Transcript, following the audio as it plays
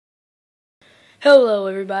Hello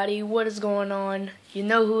everybody, what is going on? You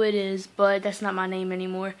know who it is, but that's not my name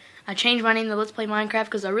anymore. I changed my name to Let's Play Minecraft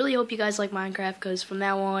because I really hope you guys like Minecraft, because from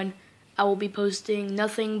now on I will be posting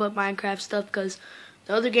nothing but Minecraft stuff because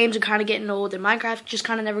the other games are kind of getting old and Minecraft just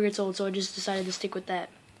kind of never gets old, so I just decided to stick with that.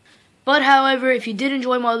 But however, if you did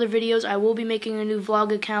enjoy my other videos, I will be making a new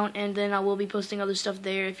vlog account and then I will be posting other stuff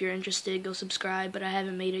there. If you're interested, go subscribe, but I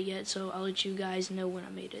haven't made it yet, so I'll let you guys know when I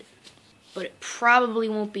made it. But it probably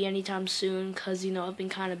won't be anytime soon because, you know, I've been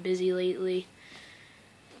kind of busy lately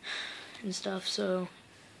and stuff, so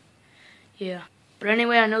yeah. But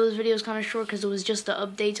anyway, I know this video is kind of short because it was just an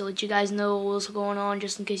update to let you guys know what was going on,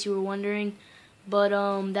 just in case you were wondering. But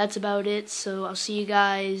that's about it, so I'll see you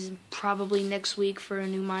guys probably next week for a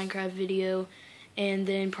new Minecraft video, and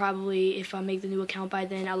then probably if I make the new account by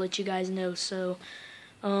then, I'll let you guys know. So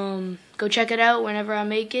go check it out whenever I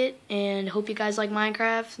make it, and hope you guys like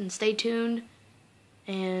Minecraft, and stay tuned,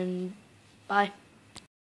 and bye.